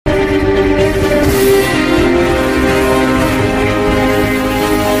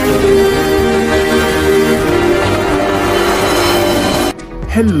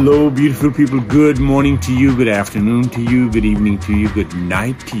Hello, beautiful people. Good morning to you, good afternoon to you, good evening to you, good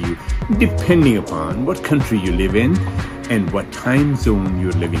night to you, depending upon what country you live in and what time zone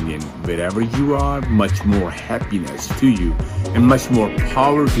you're living in. Wherever you are, much more happiness to you and much more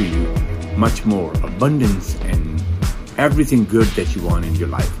power to you, much more abundance and everything good that you want in your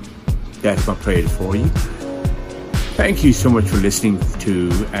life. That's my prayer for you. Thank you so much for listening to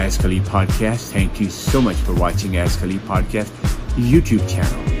Ask Ali Podcast. Thank you so much for watching Ask Ali Podcast YouTube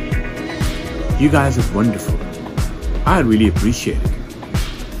channel. You guys are wonderful. I really appreciate it.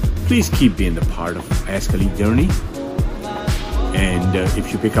 Please keep being a part of Ask Ali journey. And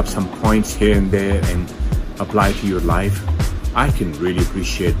if you pick up some points here and there and apply to your life, I can really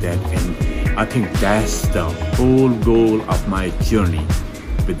appreciate that. And I think that's the whole goal of my journey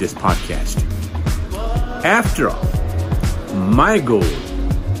with this podcast. After all, my goal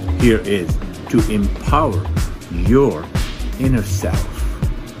here is to empower your inner self.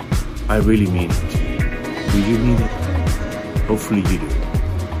 I really mean it. Do you mean it? Hopefully you do.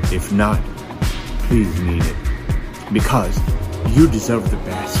 If not, please mean it. Because you deserve the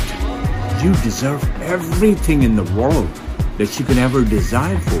best. You deserve everything in the world that you can ever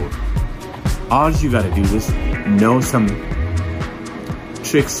desire for. All you gotta do is know some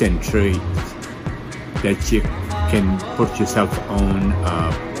tricks and traits that you can put yourself on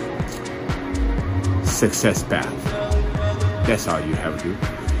a success path. That's all you have to do.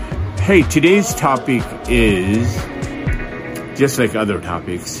 Hey, today's topic is, just like other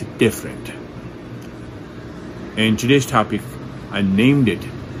topics, different. And today's topic, I named it,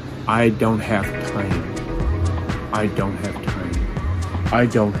 I don't have time. I don't have time. I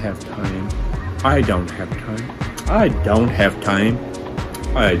don't have time. I don't have time. I don't have time.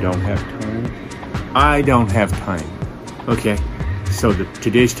 I don't have time. I don't have time. Okay, so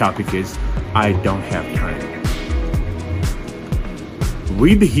today's topic is, I don't have time.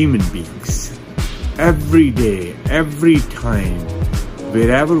 We the human beings, every day, every time,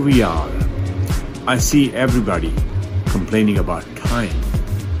 wherever we are, I see everybody complaining about time.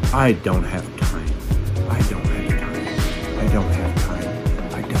 I don't have time. I don't have time. I don't have time.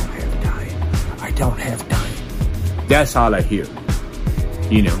 I don't have time. I don't have time. That's all I hear,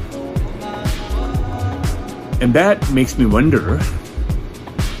 you know. And that makes me wonder,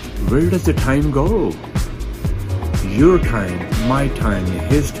 where does the time go? Your time, my time,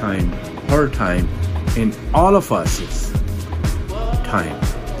 his time, her time, and all of us' time.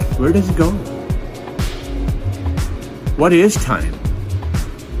 Where does it go? What is time?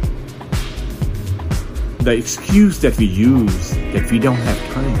 The excuse that we use that we don't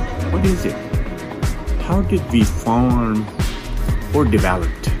have time, what is it? How did we form or develop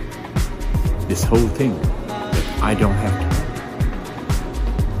this whole thing that I don't have time?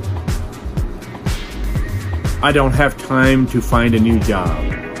 I don't have time to find a new job.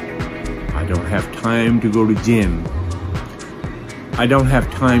 I don't have time to go to gym. I don't have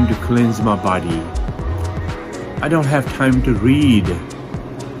time to cleanse my body. I don't have time to read.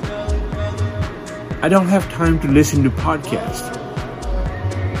 I don't have time to listen to podcasts.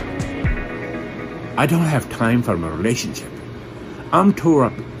 I don't have time for my relationship. I'm tore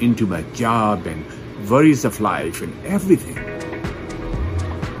up into my job and worries of life and everything.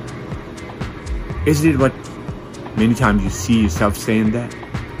 Isn't it what many times you see yourself saying that?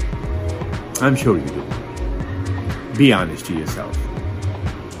 I'm sure you do. Be honest to yourself.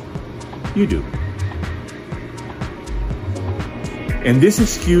 You do. And this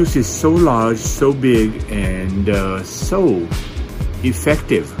excuse is so large, so big, and so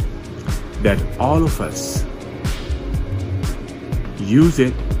effective that all of us use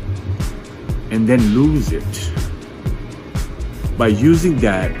it and then lose it. By using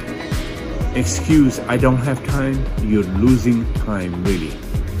that excuse, I don't have time, you're losing time, really.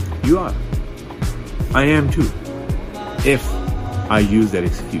 You are. I am too. If I use that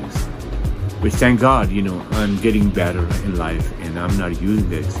excuse. Which, thank God, you know, I'm getting better in life and I'm not using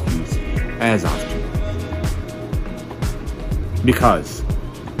that excuse as often. Because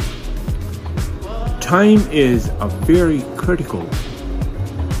time is a very critical,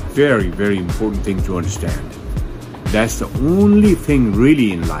 very, very important thing to understand. That's the only thing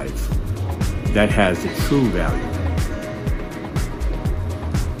really in life that has the true value.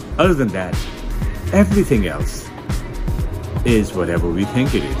 Other than that, everything else is whatever we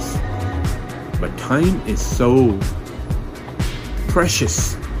think it is. But time is so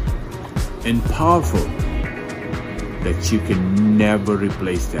precious and powerful that you can never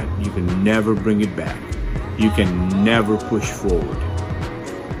replace that. You can never bring it back. You can never push forward.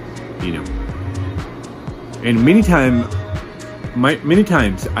 You know. And many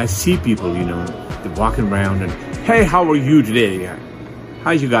times I see people, you know, they're walking around and, hey, how are you today?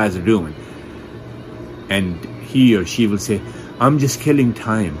 how you guys are doing? And he or she will say, I'm just killing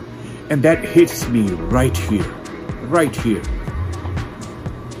time. And that hits me right here. Right here.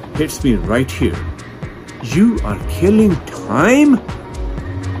 Hits me right here. You are killing time?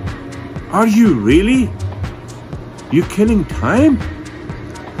 Are you really? You're killing time?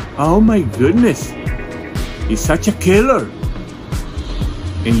 Oh my goodness. You're such a killer.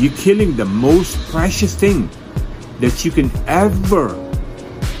 And you're killing the most precious thing that you can ever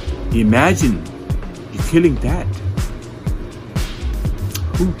imagine. You're killing that.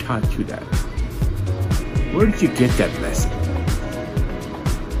 Who taught you that? Where did you get that lesson?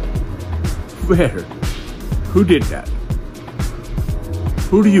 Where? Who did that?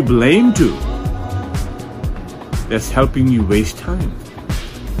 Who do you blame to? That's helping you waste time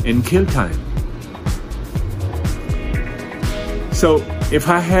and kill time. So, if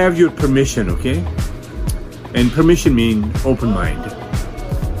I have your permission, okay? And permission means open mind.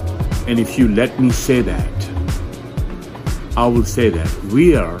 And if you let me say that, I will say that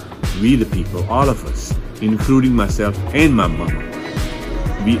we the people, all of us, including myself and my mama,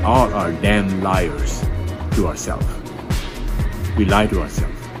 we all are damn liars to ourselves. We lie to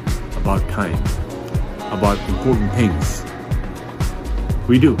ourselves about time, about important things.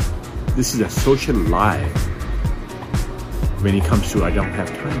 We do. This is a social lie when it comes to I don't have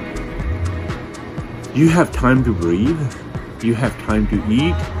time. You have time to breathe. You have time to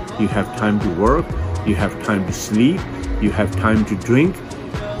eat. You have time to work. You have time to sleep. You have time to drink.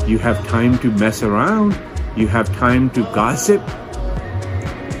 You have time to mess around. You have time to gossip.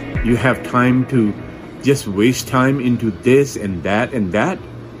 You have time to just waste time into this and that and that.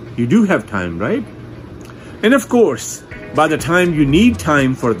 You do have time, right? And of course, by the time you need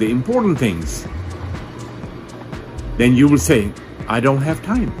time for the important things, then you will say, I don't have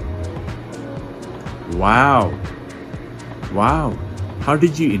time. Wow. Wow. How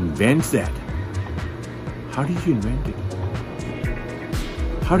did you invent that? How did you invent it?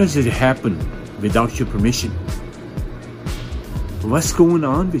 How does it happen without your permission? What's going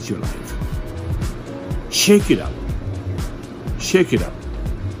on with your life? Shake it up. Shake it up.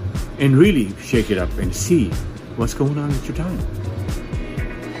 And really shake it up and see what's going on with your time.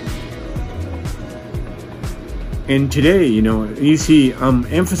 And today, you see, I'm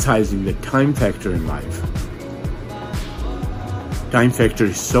emphasizing the time factor in life. Time factor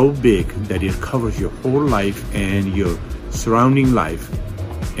is so big that it covers your whole life and your surrounding life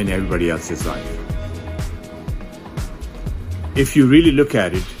and everybody else's life. If you really look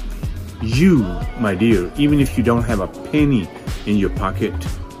at it, you, my dear, even if you don't have a penny in your pocket,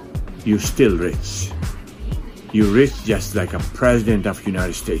 you're still rich. You're rich just like a president of the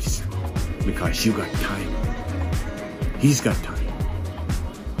United States because you got time. He's got time.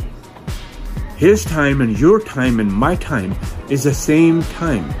 His time and your time and my time is the same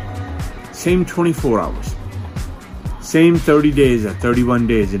time. Same 24 hours. Same 30 days or 31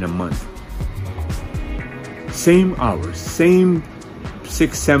 days in a month. Same hours. Same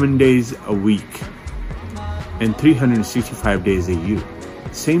 6-7 days a week. And 365 days a year.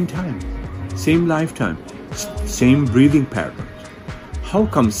 Same time. Same lifetime. Same breathing patterns. How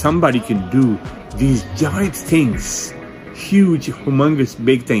come somebody can do these giant things, huge, humongous,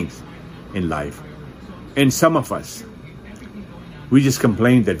 big things in life, and some of us, we just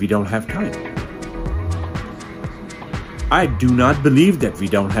complain that we don't have time? I do not believe that we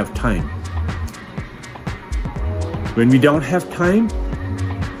don't have time. When we don't have time,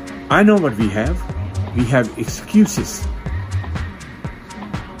 I know what we have. We have excuses.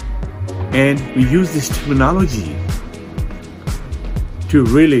 And we use this terminology to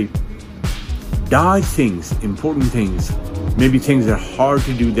really dodge things, important things. Maybe things are hard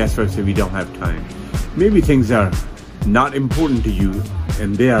to do, that's why we don't have time. Maybe things are not important to you,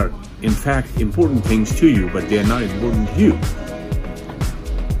 and they are, in fact, important things to you, but they are not important to you.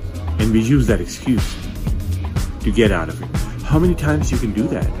 And we use that excuse to get out of it. How many times you can do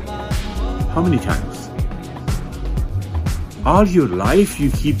that? How many times? All your life you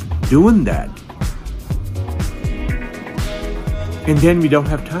keep doing that. And then we don't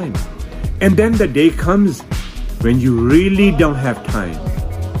have time. And then the day comes when you really don't have time.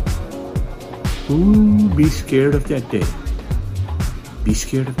 Ooh, be scared of that day. Be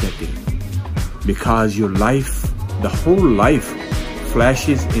scared of that day. Because your life, the whole life,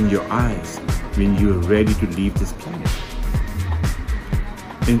 flashes in your eyes when you're ready to leave this planet.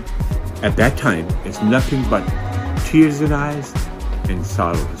 And at that time, it's nothing but tears in eyes and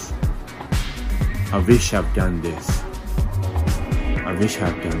sorrows. I wish I've done this. I wish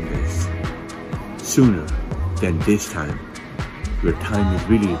I've done this sooner than this time. Your time has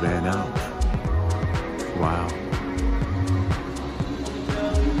really ran out. Wow.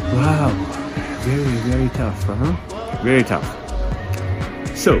 Wow. Very, very tough, Very tough.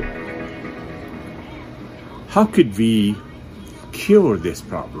 So, how could we cure this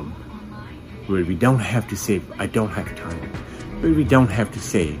problem where we don't have to say, I don't have time, where we don't have to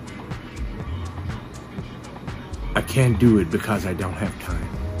say, I can't do it because I don't have time?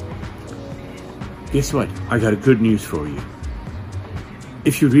 Guess what? I got a good news for you.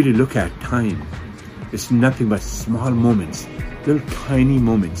 If you really look at time, it's nothing but small moments, little tiny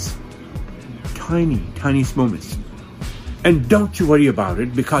moments, tiniest moments. And don't you worry about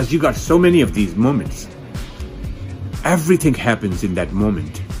it, because you got so many of these moments. Everything happens in that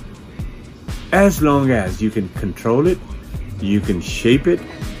moment. As long as you can control it, you can shape it,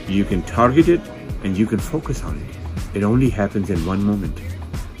 you can target it, and you can focus on it. It only happens in one moment.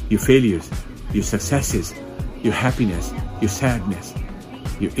 Your failures, your successes, your happiness, your sadness,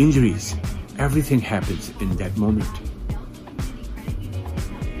 your injuries, everything happens in that moment.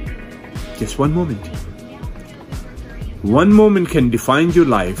 Just one moment. One moment can define your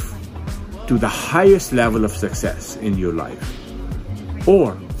life to the highest level of success in your life.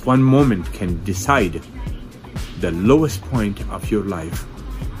 Or one moment can decide the lowest point of your life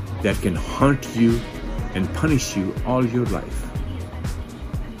that can haunt you and punish you all your life.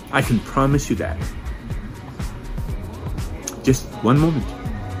 I can promise you that. Just one moment.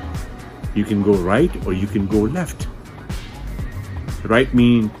 You can go right or you can go left. Right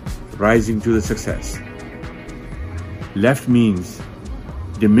means rising to the success. Left means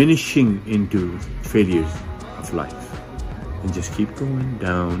diminishing into failures of life. And just keep going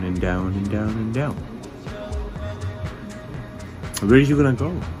down and down and down and down. Where are you gonna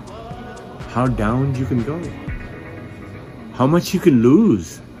go? How down you can go? How much you can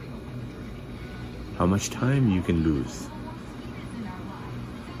lose? How much time you can lose?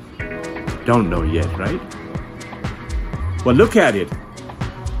 Don't know yet, right? Well, look at it.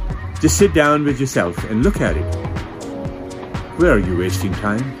 Just sit down with yourself and look at it. Where are you wasting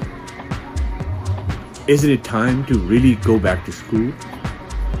time? Isn't it time to really go back to school,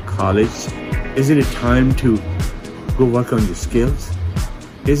 college? Isn't it time to go work on your skills?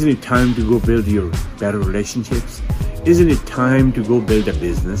 Isn't it time to go build your better relationships? Isn't it time to go build a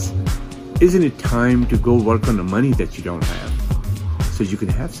business? Isn't it time to go work on the money that you don't have so you can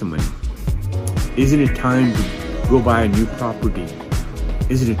have some money? Isn't it time to go buy a new property?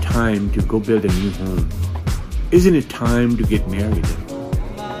 Isn't it time to go build a new home? Isn't it time to get married?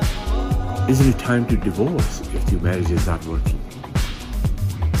 Isn't it time to divorce if your marriage is not working?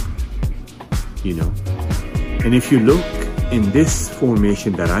 You know? And if you look in this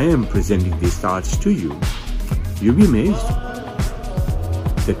formation that I am presenting these thoughts to you, you'll be amazed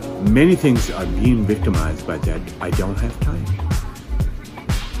that many things are being victimized by that I don't have time.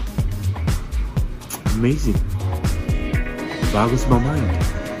 Amazing. It boggles my mind.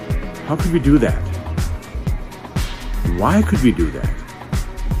 How could we do that? Why could we do that?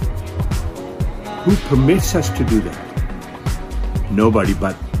 Who permits us to do that? Nobody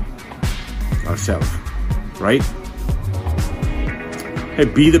but ourselves, right? Hey,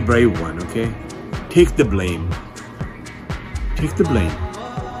 be the brave one, okay? Take the blame. Take the blame.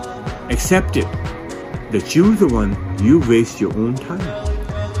 Accept it. That you're the one, you waste your own time.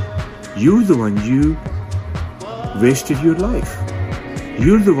 You're the one, you wasted your life.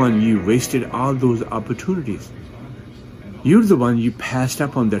 You're the one, you wasted all those opportunities. You're the one, you passed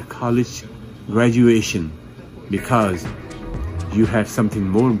up on that college graduation because you had something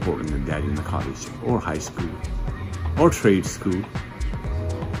more important than that in the college or high school or trade school.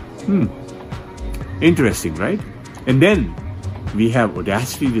 Interesting, right? And then we have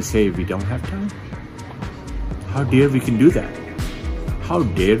audacity to say we don't have time. How dare we can do that? How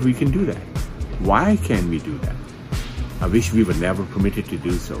dare we can do that? Why can we do that? I wish we were never permitted to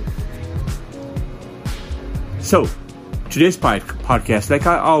do so. So, today's podcast, like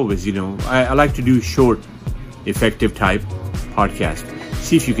I always, I like to do short, effective type podcast.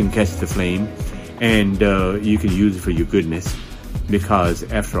 See if you can catch the flame and you can use it for your goodness. Because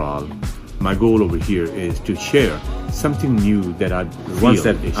after all, my goal over here is to share something new that I feel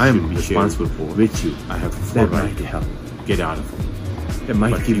that I'm responsible for with you. I have full right to help get out of it. That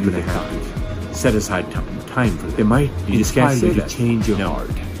might give you the help. Set aside time for it. They might inspire you to change your heart.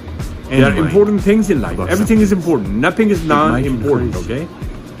 And there are important things in life. Everything is important. Nothing is not important, okay?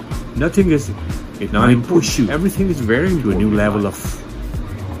 Nothing is not important. Everything is very important. To a new level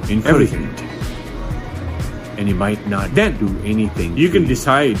of encouragement. And you might not do anything. You can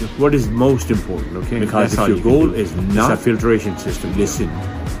decide what is most important, okay? Because if your goal is not a filtration system, listen.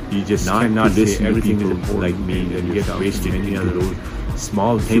 You just cannot listen. Everything is important like me, and you get wasted in any other those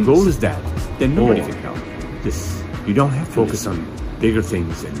small things. If your goal is that, then nobody can help. You don't have to focus on bigger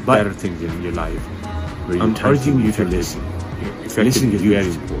things and better things in your life. I'm urging you to listen. Listening is very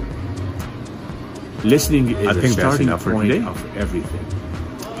important. Listening is the starting point of everything.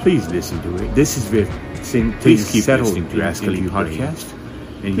 Please listen to it. This is where please keep listening to Ask Ali Podcast.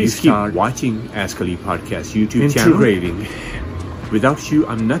 And please keep watching Ask Ali Podcast YouTube channel. Without you,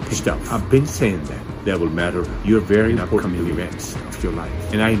 I'm nothing. Stuff. I've been saying that. That will matter. You're very important events of your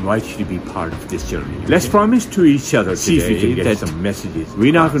life. And I invite you to be part of this journey. Let's promise to each other today if we can get some messages.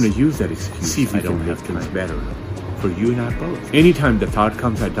 We're not going to use that excuse. See if we can make things better for you and I both. Anytime the thought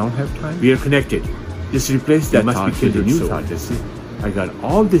comes, I don't have time, we are connected. Just replace that thought with a new thought. That's it. I got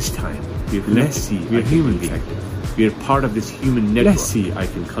all this time. Let's see. We're human beings. We are part of this human network. Let's see. I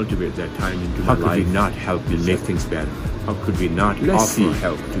can cultivate that time into my life. How could we not help you make things better? How could we not offer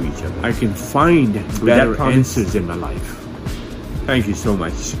help to each other? I can find better answers in my life. Thank you so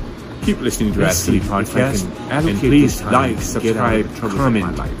much. Keep listening to Ask Ali Podcast. And please like, subscribe,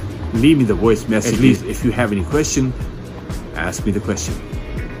 comment, leave me the voice messages. If you have any question, ask me the question.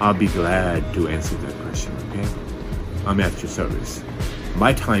 I'll be glad to answer that question, okay? I'm at your service.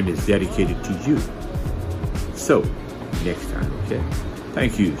 My time is dedicated to you. So, next time, okay?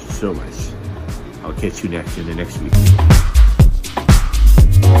 Thank you so much. I'll catch you next in the next week.